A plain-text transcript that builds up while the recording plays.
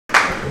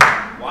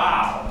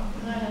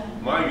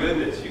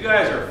You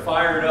guys are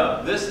fired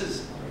up. This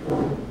is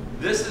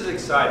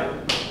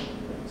exciting.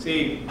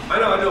 See, I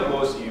know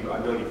most of you.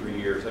 I've known you for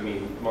years. I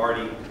mean,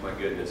 Marty, my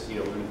goodness, you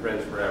know, we've been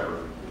friends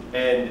forever.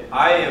 And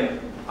I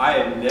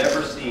have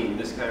never seen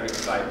this kind of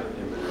excitement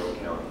in Monroe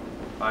County.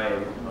 I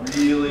am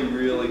really,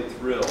 really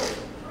thrilled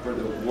for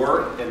the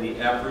work and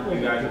the effort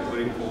you guys are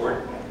putting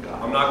forward.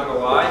 I'm not going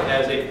to lie,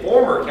 as a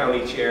former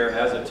county chair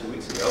as of 2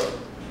 weeks ago,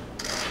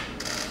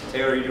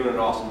 Taylor, you're doing an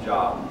awesome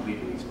job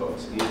leading these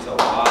folks. It's a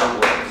lot of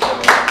work. So.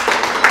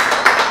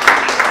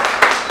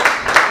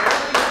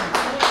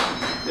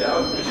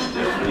 Yeah, we just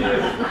did for you.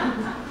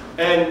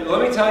 And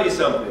let me tell you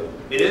something.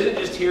 It isn't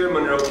just here in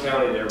Monroe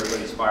County that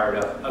everybody's fired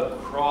up.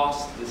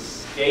 Across the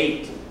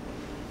state,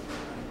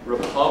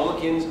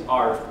 Republicans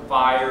are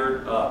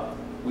fired up.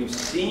 We've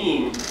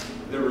seen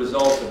the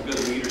results of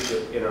good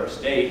leadership in our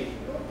state.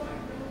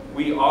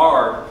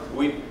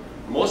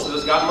 Most of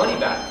us got money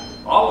back.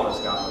 All of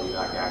us got money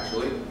back,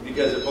 actually,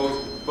 because of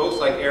folks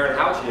like Aaron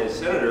Houchin as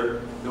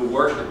senator, the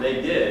work that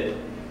they did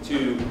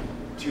to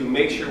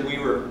make sure we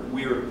were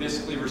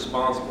fiscally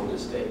responsible in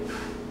this state.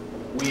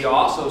 We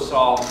also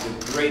saw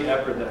the great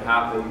effort that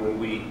happened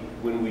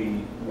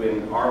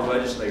when our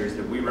legislators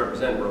that we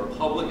represent,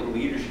 Republican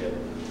leadership,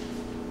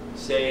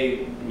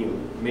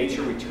 made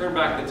sure we turned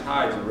back the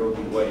tides of Roe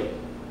v. Wade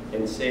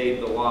and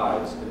saved the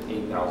lives of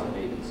 8,000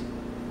 babies.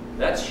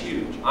 That's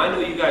huge. I know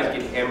you guys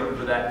get hammered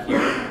for that here,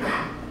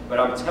 but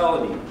I'm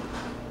telling you,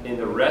 in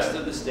the rest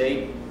of the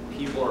state,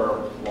 people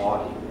are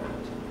applauding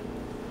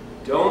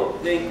that.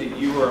 Don't think that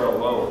you are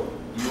alone.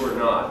 You are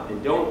not.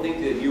 And don't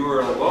think that you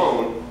are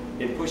alone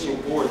in pushing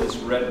forward this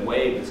red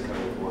wave that's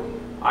coming forward.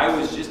 I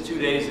was just 2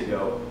 days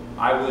ago,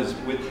 I was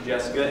with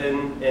Jessica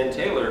and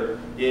Taylor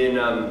in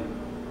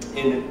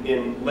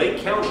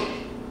Lake County.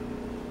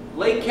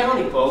 Lake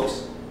County,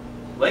 folks.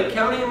 Lake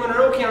County and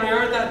Monroe County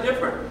aren't that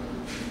different.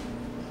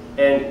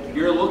 And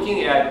you're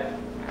looking at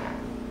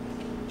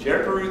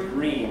Jennifer Ruth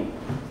Green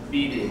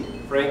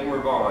beating Frank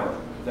Mervon,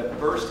 the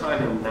first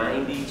time in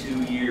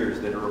 92 years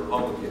that a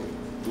Republican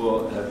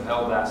will have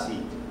held that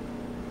seat.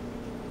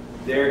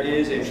 There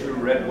is a true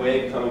red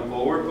wave coming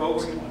forward,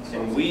 folks,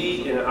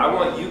 and I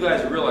want you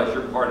guys to realize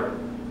you're part of it.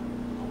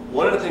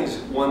 One of the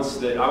things,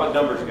 I'm a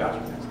numbers guy,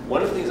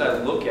 one of the things I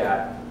look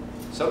at,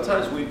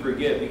 sometimes we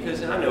forget,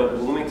 because I know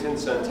Bloomington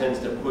tends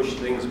to push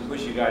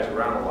you guys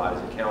around a lot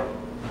as a county.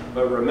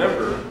 But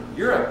remember,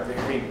 you're a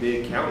very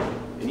big county,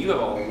 and you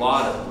have a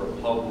lot of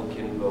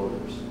Republican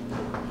voters.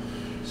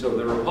 So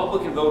the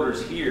Republican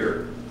voters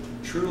here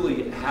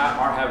truly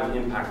are having an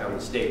impact on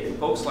the state. And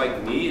folks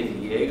like me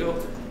and Diego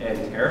and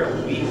Tara,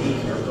 we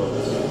need your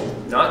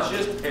votes. Not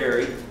just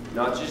Perry,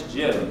 not just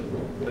Jim,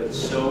 but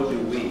so do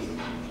we.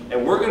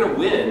 And we're going to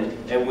win,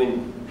 and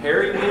when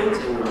Perry wins,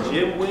 and when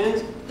Jim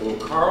wins, and when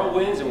Carl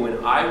wins, and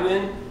when I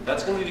win,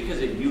 that's going to be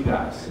because of you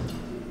guys.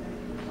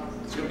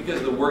 It's going to be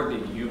because of the work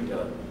that you've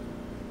done.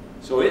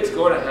 So it's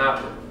going to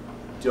happen.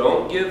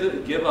 Don't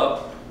give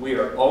up. We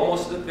are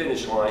almost to the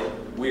finish line.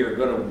 We are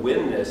going to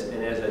win this,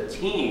 and as a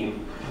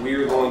team, we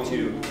are going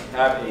to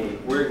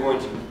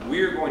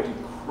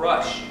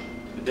crush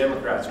the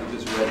Democrats with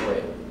this red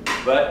wave.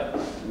 But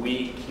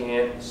we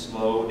can't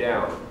slow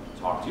down.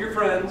 Talk to your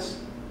friends.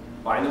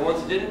 Find the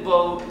ones that didn't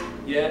vote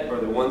yet, or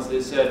the ones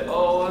that said,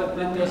 "Oh, it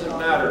doesn't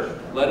matter."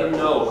 Let them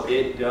know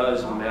it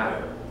does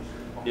matter.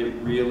 It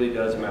really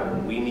does matter.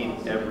 We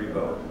need every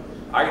vote.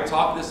 I could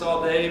talk this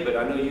all day, but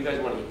I know you guys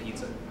want to eat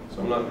pizza,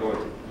 so I'm not going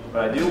to.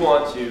 But I do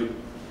want to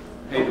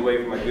pave the way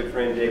for my good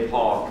friend Dave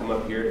Hall to come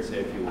up here and say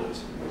a few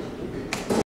words.